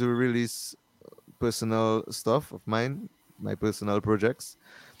 I'm going to release personal stuff of mine, my personal projects,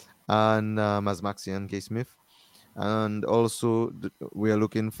 and as Maxi and K Smith. And also, we are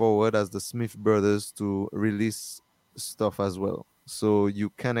looking forward as the Smith brothers to release stuff as well. So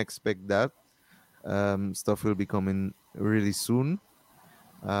you can expect that stuff will be coming really soon.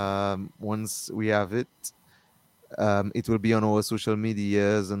 Once we have it, it will be on our social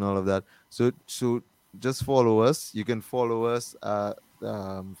medias and all of that. So just follow us. You can follow us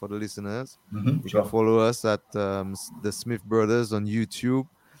for the listeners. Hmm. You can Sure. follow us at the Smith Brothers on YouTube.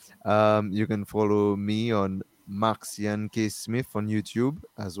 You can follow me on Maxian K Smith on YouTube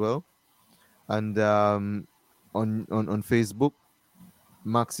as well, and on Facebook,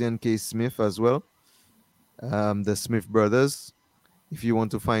 Maxian K Smith as well. The Smith Brothers. If you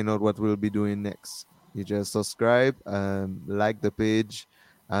want to find out what we'll be doing next, you just subscribe, like the page,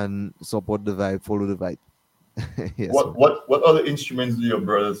 and support the vibe. Follow the vibe. Yes, What man. what what other instruments do your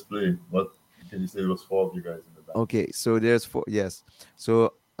brothers play? What can you say? It was four of you guys in the band. Okay, so there's four. Yes.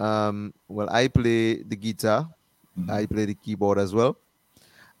 So well, I play the guitar. I Hmm. play the keyboard as well.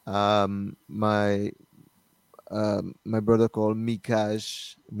 My my brother called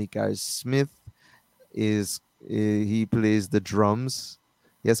Mikash Smith he plays the drums.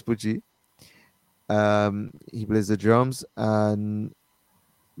 Yes, Pucci. He plays the drums, and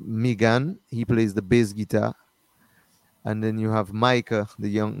Megan, he plays the bass guitar, and then you have Micah, the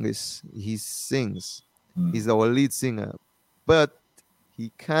youngest. He sings. He's our lead singer, but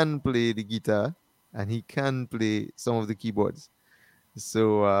he can play the guitar and he can play some of the keyboards.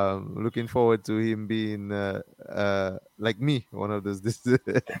 So looking forward to him being like me, one of those.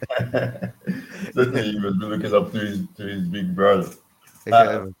 Certainly, you will be looking up to his big brother.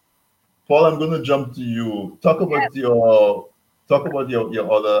 Yeah. Paul, I'm going to jump to you. Talk about your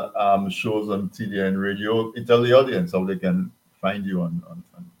other shows on TDN radio. Tell the audience how they can find you on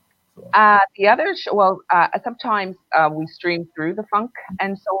so on. The other show, sometimes we stream through the funk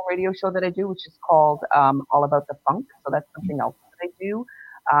and soul radio show that I do, which is called All About the Funk. So that's something else that I do.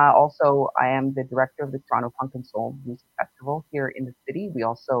 Also, I am the director of the Toronto Funk and Soul Music Festival here in the city. We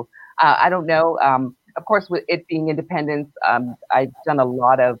also, I don't know, of course, with it being Independence, I've done a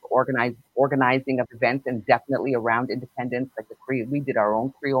lot of organizing of events, and definitely around Independence, like we did our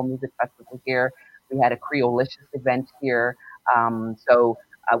own Creole Music Festival here. We had a Creolicious event here.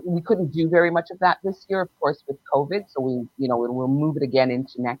 We couldn't do very much of that this year, of course, with COVID. So we'll move it again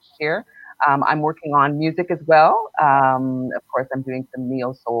into next year. I'm working on music as well. Of course, I'm doing some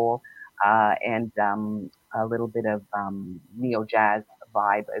neo soul and a little bit of neo jazz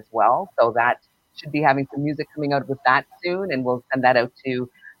vibe as well. So that should be having some music coming out with that soon, and we'll send that out to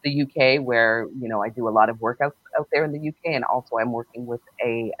the UK, where I do a lot of work out there in the UK, and also I'm working with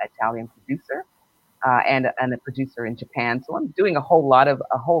a Italian producer and a producer in Japan. So I'm doing a whole lot of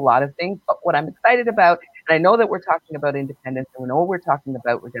things. But what I'm excited about, and I know that we're talking about Independence, and we know we're talking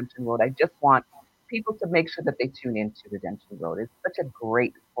about Redemption Road. I just want people to make sure that they tune into Redemption Road. It's such a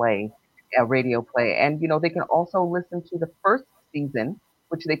great play, a radio play, and they can also listen to the first season,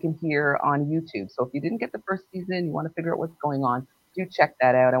 which they can hear on YouTube. So if you didn't get the first season, you want to figure out what's going on, do check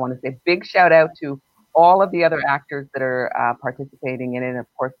that out. I want to say big shout out to all of the other actors that are participating in it, and of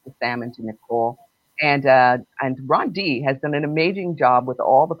course to Sam and to Nicole. And Ron D has done an amazing job with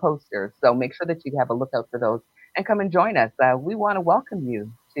all the posters. So make sure that you have a look out for those and come and join us. We want to welcome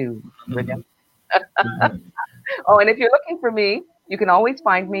you to Redemption. Oh, and if you're looking for me, you can always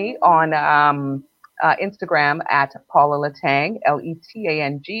find me on Instagram at Paula Latang,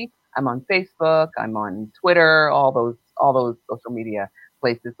 Letang. I'm on Facebook. I'm on Twitter. All those social media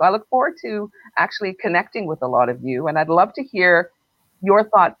places. So I look forward to actually connecting with a lot of you, and I'd love to hear your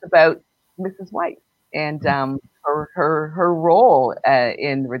thoughts about Mrs. White and her role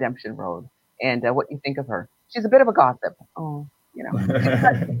in Redemption Road, and what you think of her. She's a bit of a gossip. Oh,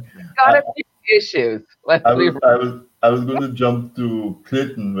 got a few issues. I was going to jump to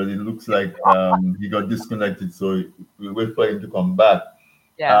Clayton, but it looks like he got disconnected, so we'll wait for him to come back.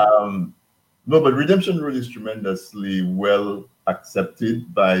 Yeah. No, but Redemption Road is tremendously well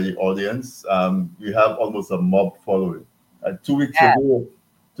accepted by the audience. We have almost a mob following. 2 weeks ago,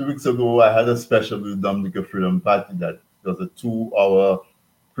 2 weeks ago, I had a special with Dominica Freedom Party that was a 2-hour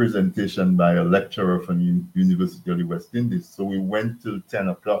presentation by a lecturer from University of the West Indies. So we went till 10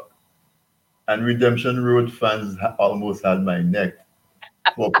 o'clock. And Redemption Road fans almost had my neck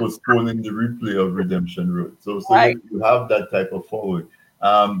for postponing the replay of Redemption Road. So right. You have that type of following.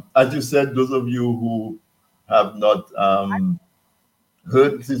 As you said, those of you who have not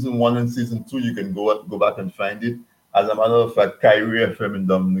heard season 1 and season 2, you can go back and find it. As a matter of fact, Kyrie FM in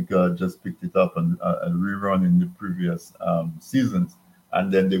Dominica just picked it up and rerun in the previous seasons,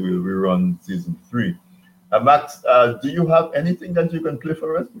 and then they will rerun season 3. Max, do you have anything that you can play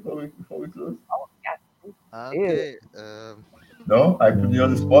for us before we close? Oh, yes. Okay. No, I put you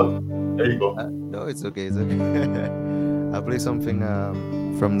on the spot. There you go. No, it's okay. It's okay. I'll play something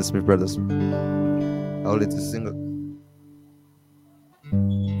from the Smith Brothers. I'll it's a single.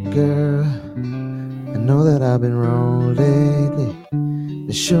 Girl, I know that I've been wrong lately,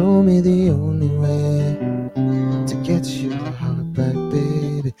 but show me the only way to get your heart back,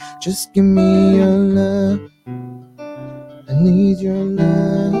 baby. Just give me your love. I need your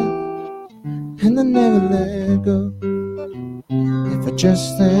love, and I never let go. If I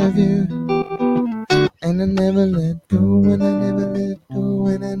just have you, and I never let go, and I never let go,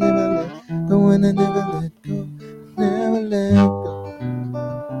 and I never let go, and I never let go, never let go.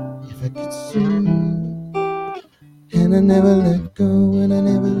 If I could sing, and I never let go, and I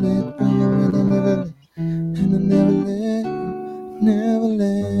never let go, and I never let, and I never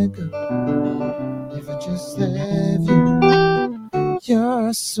let go. If I just have you,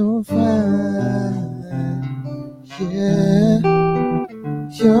 you're so fine, yeah.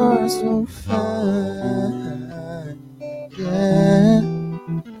 You're so fine, yeah.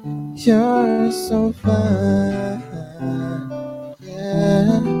 You're so fine,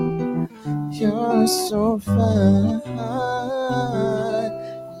 yeah. You're so fine,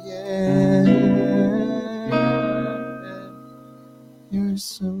 yeah. You're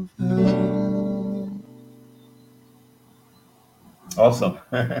so fine. Awesome.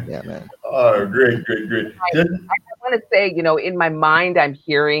 Yeah, man. Oh, great, great, great. I want to say, in my mind, I'm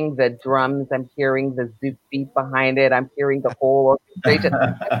hearing the drums, I'm hearing the zoot beat behind it, I'm hearing the whole orchestration.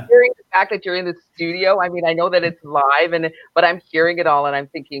 I'm hearing the fact that you're in the studio. I mean, I know that it's live, but I'm hearing it all, and I'm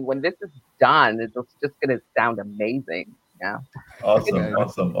thinking, when this is done, it's just going to sound amazing. Yeah. Awesome, Yeah,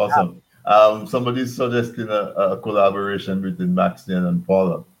 awesome, awesome. Somebody's suggesting a collaboration between Maxian and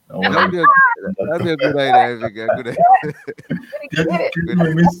Paula. I that'd want be to. a that'd be a good idea. I think a good idea. Katie,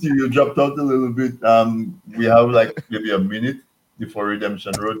 we missed you. You dropped out a little bit. We have like maybe a minute before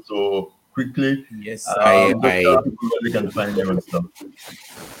Redemption Road, so quickly. Yes, Everybody can find you and stuff.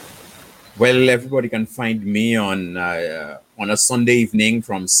 Well, everybody can find me on a Sunday evening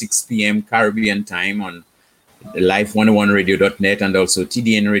from 6 p.m. Caribbean time on live101radio.net and also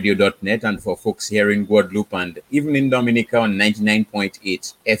tdnradio.net, and for folks here in Guadeloupe and even in Dominica on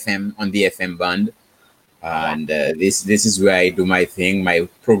 99.8 FM on the FM band. And this is where I do my thing. My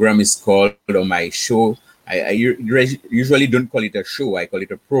program is called, or my show, I usually don't call it a show, I call it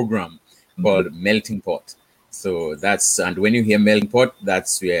a program called Melting Pot. So and when you hear Melting Pot,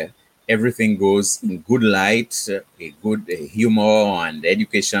 that's where everything goes in good light, a good humor and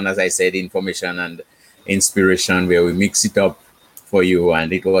education, as I said, information and inspiration, where we mix it up for you.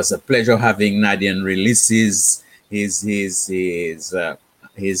 And it was a pleasure having Nadian release his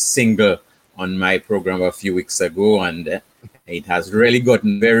single on my program a few weeks ago, and it has really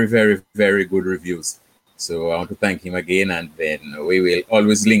gotten very, very, very good reviews. So I want to thank him again, and then we will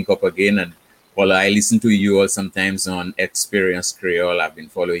always link up again. And while I listen to you all sometimes on Experience Creole, I've been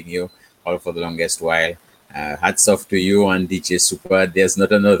following you all for the longest while. Hats off to you and DJ Super. There's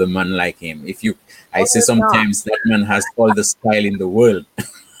not another man like him. I say sometimes that man has all the style in the world.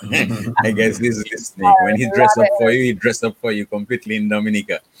 I guess he's listening. When he dressed up for you, he dressed up for you completely in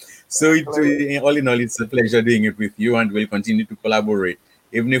Dominica. So all in all, it's a pleasure doing it with you, and we'll continue to collaborate,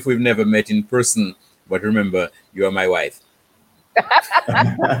 even if we've never met in person. But remember, you are my wife.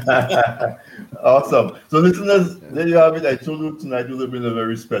 Awesome. So listeners, there you have it. I told you tonight will have been a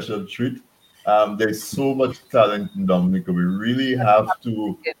very special treat. There's so much talent in Dominica. We really have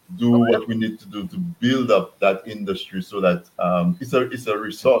to do what we need to do to build up that industry, so that it's a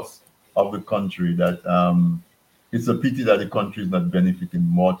resource of the country. That it's a pity that the country is not benefiting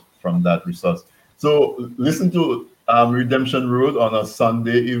more from that resource. So listen to Redemption Road on a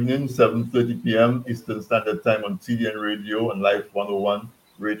Sunday evening, 7:30 p.m. Eastern Standard Time on TDN Radio and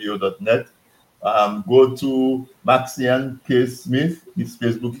live101radio.net. Go to Maxian K. Smith, his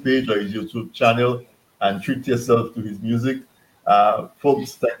Facebook page or his YouTube channel, and treat yourself to his music.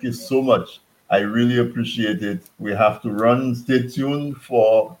 Folks, thank you so much. I really appreciate it. We have to run. Stay tuned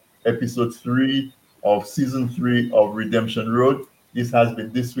for episode 3 of season 3 of Redemption Road. This has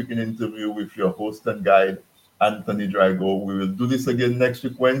been This Week in Interview with your host and guide, Anthony Drago. We will do this again next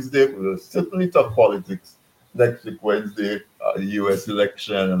week, Wednesday. We will certainly talk politics next week, Wednesday, the US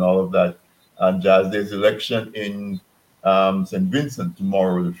election and all of that. And jazz. There's election in St. Vincent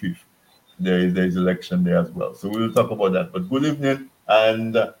tomorrow, the 5th. There's election there as well. So we will talk about that. But good evening.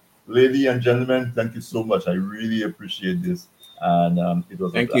 And ladies and gentlemen, thank you so much. I really appreciate this. And it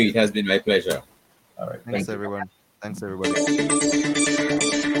was Thank you. It has been my pleasure. All right. Thanks, everyone. Thanks, everybody.